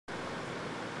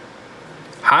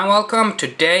Hi, welcome.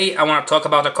 Today I want to talk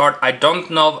about a card. I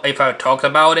don't know if I talked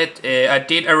about it. I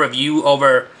did a review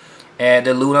over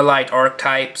the Lunalight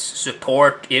archetypes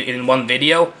support in one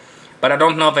video, but I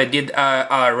don't know if I did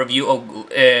a review of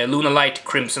Lunalight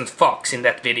Crimson Fox in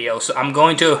that video. So I'm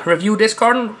going to review this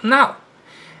card now.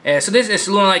 So this is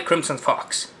Lunalight Crimson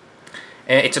Fox.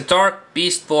 It's a dark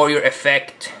beast warrior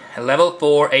effect, level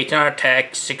 4, 1800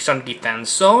 attack, 600 defense.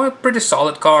 So a pretty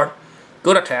solid card,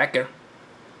 good attacker.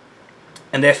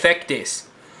 And the effect is,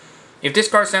 if this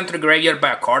card is sent to the graveyard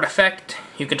by a card effect,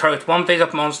 you can target one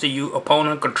face-up monster your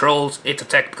opponent controls, its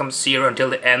attack becomes 0 until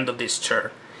the end of this turn.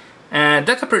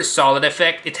 That's a pretty solid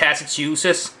effect. It has its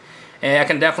uses. I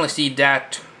can definitely see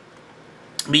that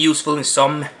be useful in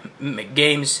some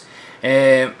games.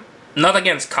 Not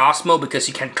against Cosmo, because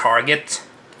you can target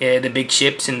the big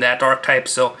ships in that archetype.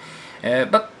 So,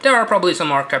 but there are probably some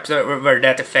archetypes where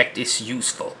that effect is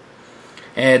useful.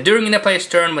 During the player's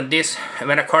turn,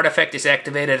 when a card effect is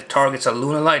activated, it targets a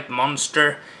Lunalight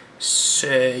monster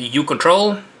you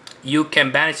control. You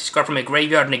can banish this card from a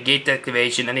graveyard, negate the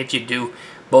activation, and if you do,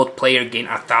 both players gain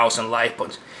 1000 life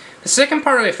points. The second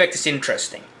part of the effect is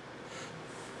interesting,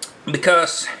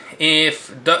 because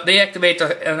if they activate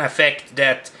an effect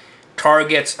that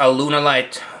targets a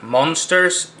Lunalight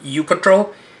monsters you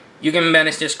control, you can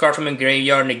banish this card from a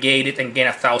graveyard, negate it, and gain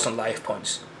 1000 life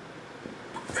points.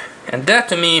 And that,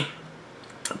 to me,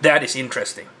 that is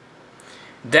interesting.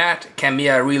 That can be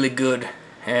a really good.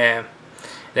 I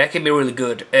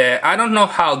don't know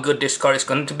how good this card is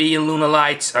going to be in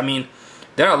Lunalights. I mean,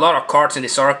 there are a lot of cards in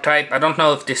this archetype. I don't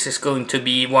know if this is going to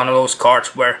be one of those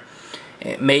cards where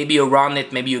maybe you run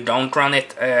it, maybe you don't run it.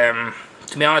 To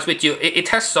be honest with you, it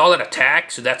has solid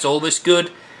attack, so that's always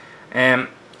good. I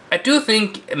do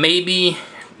think maybe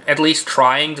at least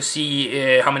trying to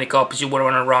see how many copies you would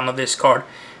want to run of this card.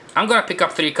 I'm gonna pick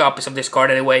up 3 copies of this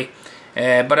card anyway,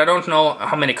 but I don't know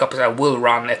how many copies I will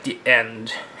run at the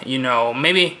end. You know,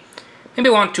 maybe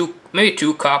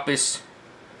 2 copies,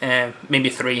 maybe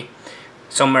 3,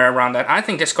 somewhere around that. I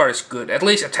think this card is good, at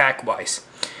least attack-wise.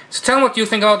 So tell me what you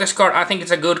think about this card. I think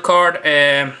it's a good card.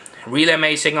 Really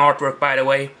amazing artwork, by the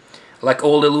way. Like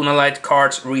all the Lunalight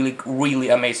cards, really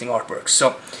amazing artwork.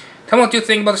 So tell me what you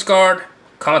think about this card.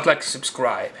 Comment, like,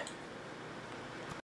 subscribe.